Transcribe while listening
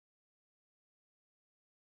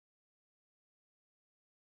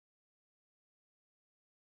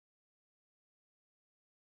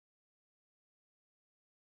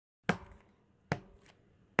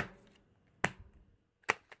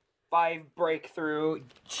5 breakthrough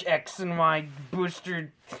X and Y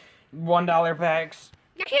booster $1 packs.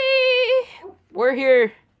 Okay, we're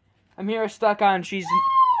here. I'm here stuck on. She's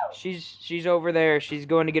over there. She's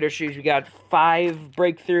going to get her shoes. We got 5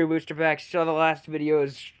 breakthrough booster packs. So the last video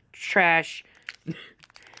is trash.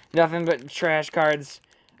 Nothing but trash cards.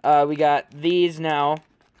 We got these now,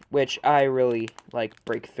 which I really like.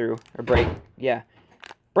 Breakthrough yeah.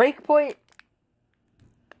 Breakpoint.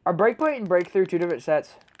 Are Breakpoint and Breakthrough 2 different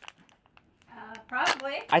sets?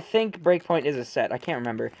 Probably. I think Breakpoint is a set. I can't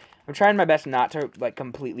remember. I'm trying my best not to like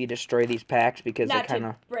completely destroy these packs because I kind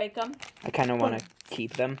of break them. I kind of want to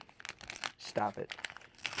keep them. Stop it.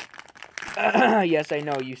 Yes, I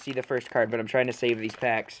know you see the first card, but I'm trying to save these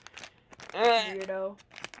packs. Weirdo.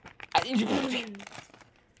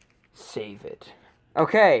 Save it.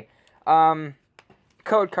 Okay.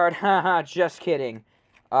 Code card. Haha. Just kidding.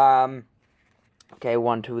 Okay,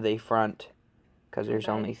 1 to the front. Because there's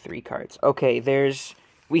only 3 cards. Okay,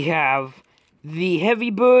 we have the Heavy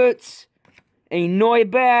Boots, a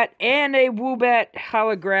Noibat, and a Woobat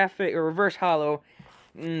holographic, or reverse holo.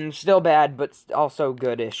 Still bad, but also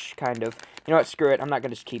goodish, kind of. You know what, screw it. I'm not going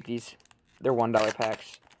to just keep these. They're $1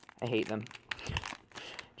 packs. I hate them.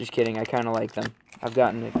 Just kidding, I kind of like them. I've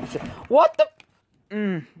gotten it. What the?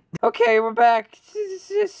 Okay, we're back.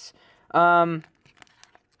 They're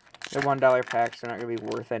 $1 packs. They're not going to be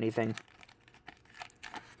worth anything.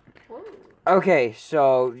 Okay,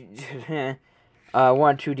 so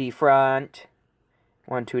 1 to the front.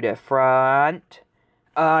 1 to the front.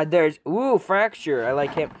 There's Fracture. I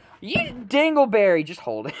like him. You Dingleberry, just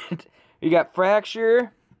hold it. You got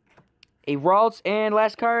Fracture, a Ralts, and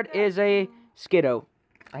last card is a Skiddo.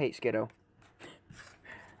 I hate Skiddo.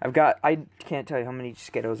 I can't tell you how many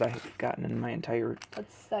Skiddos I've gotten in my entire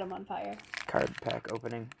Let's set them on fire. Card pack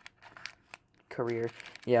opening career.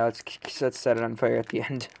 Yeah, let's set it on fire at the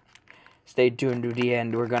end. Stay tuned to the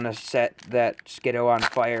end. We're gonna set that Skiddo on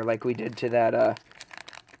fire like we did to that,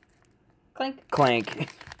 Clank.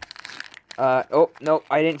 Oh, no,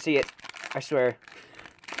 I didn't see it. I swear.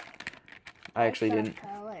 I actually didn't.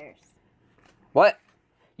 Colors. What?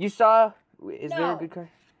 You saw? Is there a good card?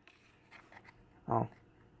 Oh.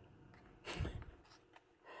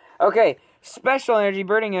 Okay. Special energy,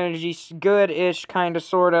 burning energy, good-ish, kinda,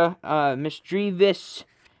 sorta, mischievous,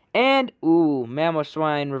 and,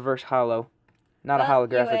 Mamoswine reverse holo. Not a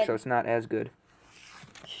holographic, so it's not as good.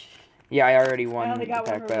 Yeah, I already won the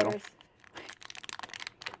pack battle.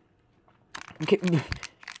 Okay.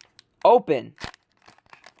 Open!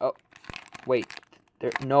 Oh, wait.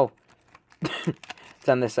 No. It's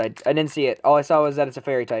on this side. I didn't see it. All I saw was that it's a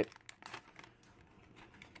fairy type.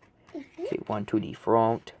 Okay, 1 to the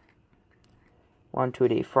front. 1 to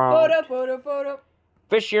the front.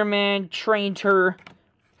 Fisherman, Trainer,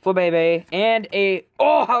 Flabebe, and a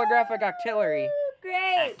holographic Octillery.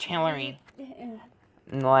 Great. Octillery. And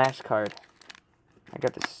the last card. I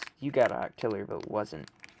got this. You got an Octillery, but it wasn't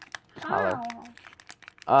hollow.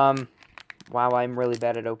 Wow, I'm really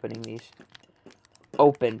bad at opening these.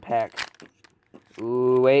 Open packs.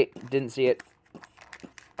 Ooh, wait, didn't see it.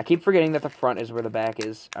 I keep forgetting that the front is where the back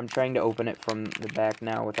is. I'm trying to open it from the back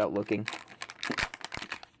now without looking.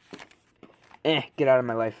 Get out of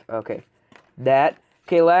my life. Okay.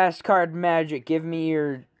 Okay, last card, Magic. Give me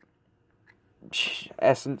your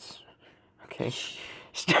essence. Okay.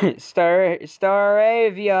 Staravia.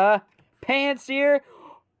 Panseer.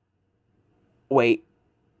 Wait.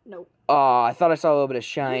 Nope. Oh, I thought I saw a little bit of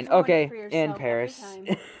shine. Okay, in Paris.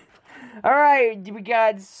 Alright, we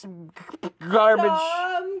got some garbage.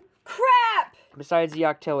 Some crap! Besides the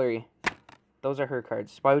Octillery. Those are her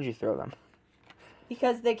cards. Why would you throw them?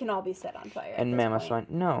 Because they can all be set on fire. And Mamoswine.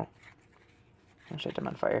 No. I set them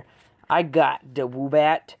on fire. I got the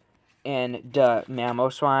Woobat and the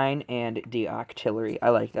Mamoswine and the Octillery. I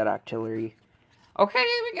like that Octillery. Okay,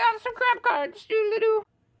 we got some crap cards. Doodle-doo.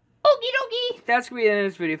 Okie dokie. That's going to be the end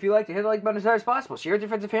of this video. If you liked it, hit the like button as hard as possible. Share it with your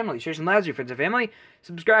friends and family. Share some loud with your friends and family.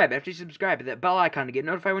 Subscribe. After you subscribe, hit that bell icon to get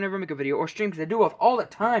notified whenever I make a video or stream, because I do both all the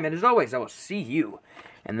time. And as always, I will see you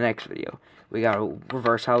in the next video. We got a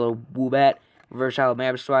reverse holo Woobat, reverse holo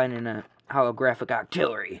Mamoswine, and a holographic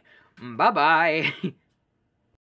Octillery. Bye-bye.